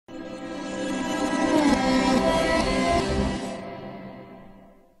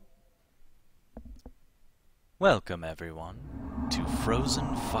Welcome everyone to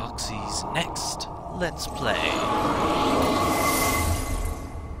Frozen Foxy's next Let's Play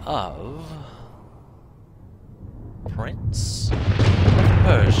of Prince of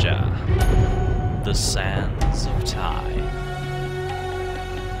Persia, The Sands of Time.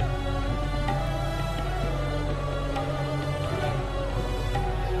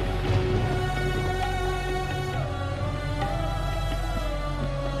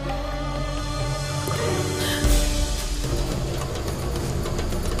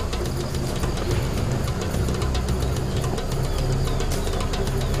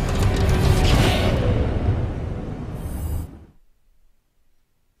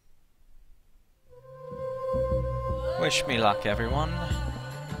 Wish me luck, everyone.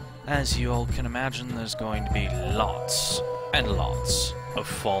 As you all can imagine, there's going to be lots and lots of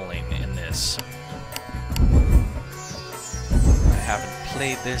falling in this. I haven't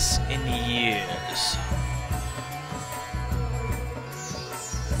played this in years.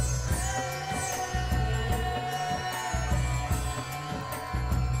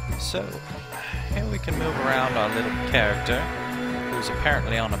 So, here we can move around our little character, who's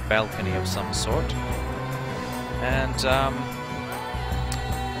apparently on a balcony of some sort. And,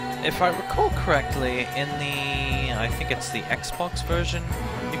 if I recall correctly, in the, I think it's the Xbox version,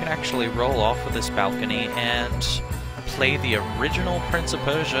 you can actually roll off of this balcony and play the original Prince of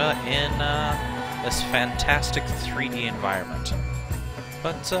Persia in this fantastic 3D environment.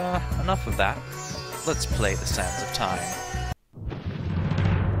 But enough of that. Let's play The Sands of Time.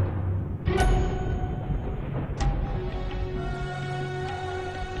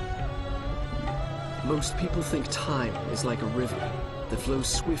 Most people think time is like a river that flows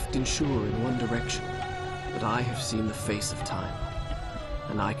swift and sure in one direction. But I have seen the face of time,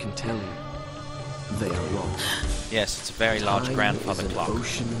 and I can tell you, they are wrong. Yes, it's a very large grandfather clock. An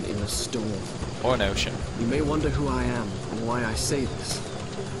ocean in a storm. Or an ocean. You may wonder who I am and why I say this.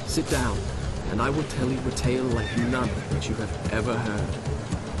 Sit down, and I will tell you a tale like none that you have ever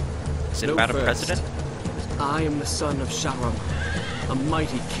heard. Is it about a president? I am the son of Shahram, a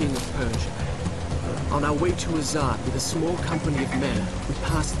mighty king of Persia. On our way to Azad with a small company of men, we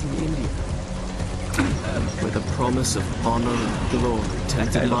passed through India, where the promise of honor and glory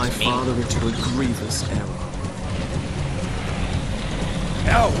tempted my father into a grievous error.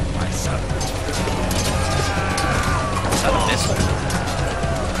 No, my son. Son of this one.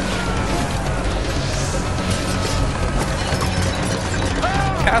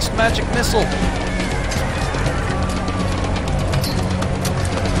 Cast magic missile.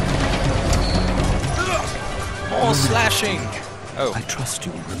 More slashing! Oh. I trust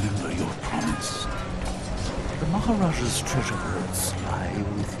you will remember your promise. The Maharaja's treasure hoards lie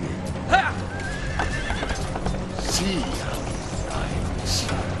within. Ha! See how he rides.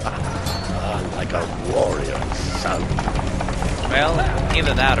 Like a warrior son. Well,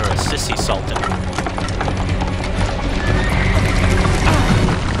 either that or a sissy sultan.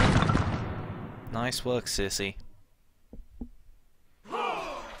 Nice work, sissy.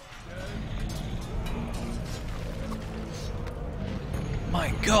 My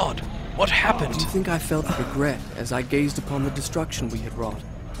God, what happened? Do you think I felt regret as I gazed upon the destruction we had wrought?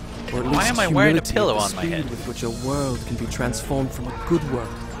 Or at least why am I wearing a humility pillow at the on my speed head? with which a world can be transformed from a good work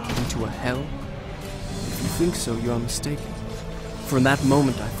into a hell? If you think so, you are mistaken. For in that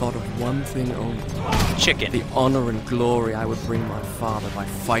moment I thought of one thing only. Chicken. The honor and glory I would bring my father by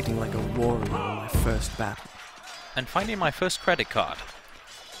fighting like a warrior in my first battle. And finding my first credit card.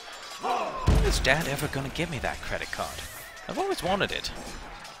 When is Dad ever gonna give me that credit card? I've always wanted it.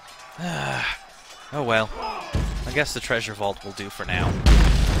 Oh well. I guess the treasure vault will do for now.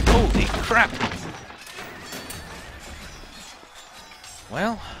 Holy crap!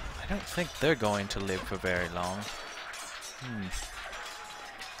 Well, I don't think they're going to live for very long.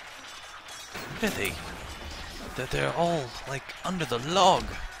 What are they? They're all, like, under the log.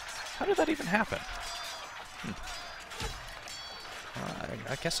 How did that even happen?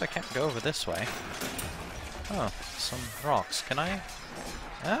 I guess I can't go over this way. Oh, some rocks. Can I?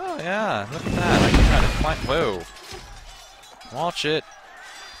 Oh, yeah, look at that. I can try to climb. Whoa. Watch it.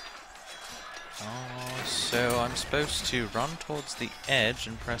 Oh, so I'm supposed to run towards the edge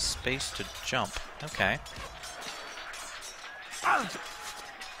and press space to jump. Okay.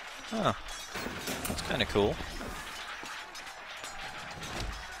 Oh, that's kind of cool.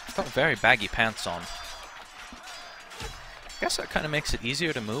 I've got very baggy pants on. I guess that kind of makes it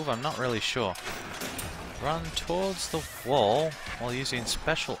easier to move. I'm not really sure. Run towards the wall while using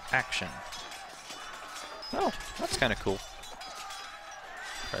special action. Oh, that's kind of cool.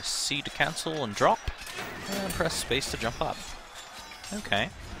 Press C to cancel and drop, and press space to jump up.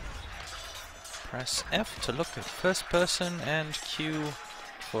 Okay. Press F to look at first person and Q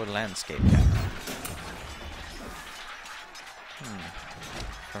for landscape camera.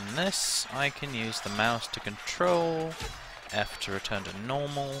 From this, I can use the mouse to control, F to return to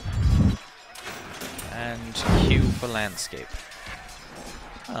normal, and Q for landscape.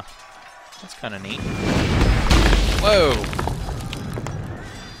 Huh. That's kind of neat. Whoa!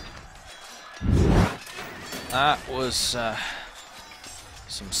 That was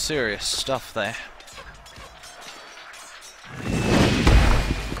some serious stuff there.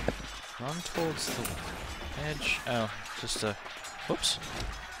 Run towards the edge. Oh, just a... Whoops.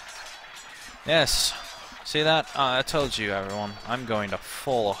 Yes. See that? I told you, everyone. I'm going to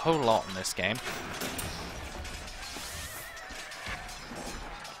fall a whole lot in this game.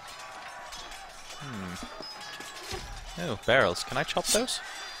 Oh, barrels. Can I chop those?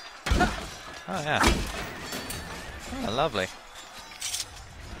 Oh, yeah. Oh, lovely.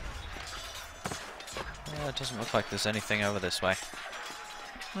 Yeah, it doesn't look like there's anything over this way.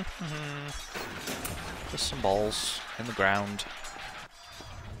 Just some balls in the ground.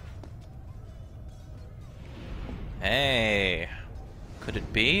 Hey! Could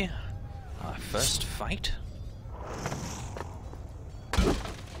it be our first fight?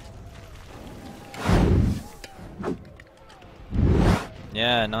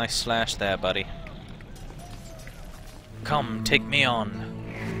 Yeah, nice slash there, buddy. Come, take me on.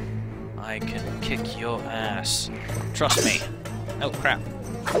 I can kick your ass. Trust me. Oh, crap.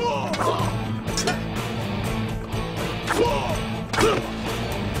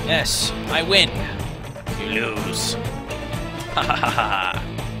 Yes, I win. You lose. Ha ha ha ha.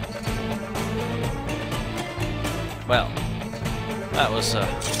 Well, that was a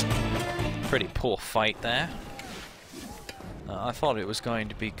pretty poor fight there. I thought it was going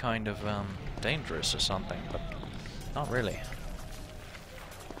to be kind of dangerous or something, but not really.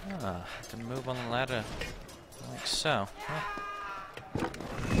 Ah, I can move on the ladder like so. Huh.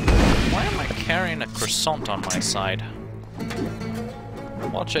 Why am I carrying a croissant on my side?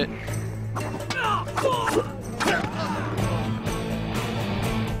 Watch it.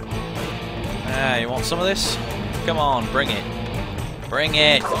 Ah, you want some of this? Come on, bring it. Bring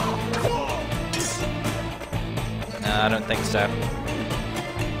it! No, I don't think so.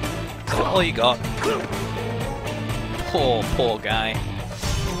 Is that all you got? Poor guy.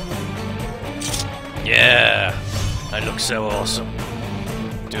 Yeah! I look so awesome.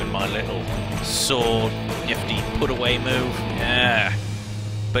 Doing my little sword nifty put-away move. Yeah!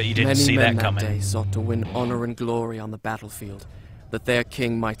 But you didn't see that coming. Many men that day sought to win honor and glory on the battlefield, that their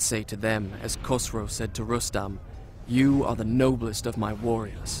king might say to them, as Khosrow said to Rustam, "You are the noblest of my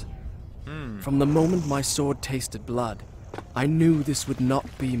warriors." From the moment my sword tasted blood, I knew this would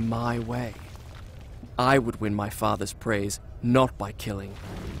not be my way. I would win my father's praise, not by killing,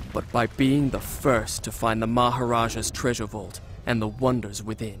 but by being the first to find the Maharaja's treasure vault and the wonders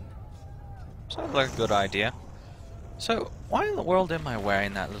within. Sounds like a good idea. So, why in the world am I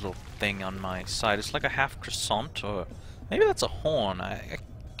wearing that little thing on my side? It's like a half croissant, or maybe that's a horn. I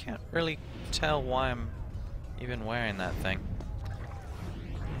can't really tell why I'm even wearing that thing.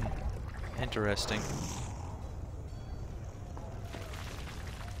 Interesting.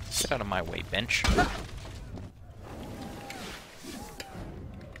 Get out of my way, bench.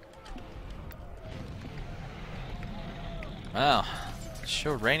 Wow, it's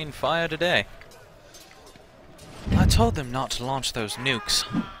sure raining fire today. I told them not to launch those nukes.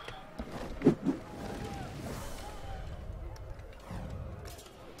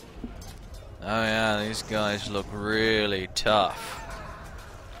 Oh yeah, these guys look really tough.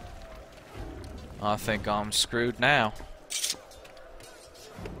 I think I'm screwed now.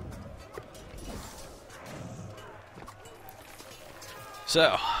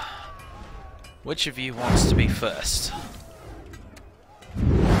 So, which of you wants to be first?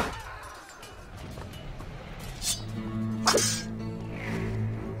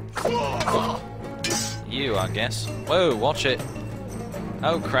 You, I guess. Whoa, watch it.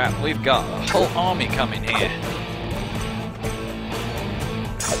 Oh crap, we've got a whole army coming here.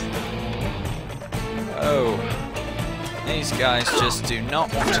 Oh, these guys just do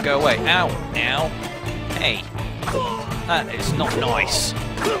not want to go away. Ow, ow. Hey, that is not nice.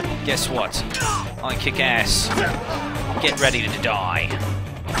 Guess what? I kick ass. Get ready to die.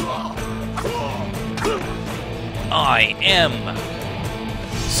 I am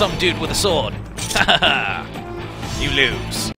some dude with a sword. Ha ha ha. You lose.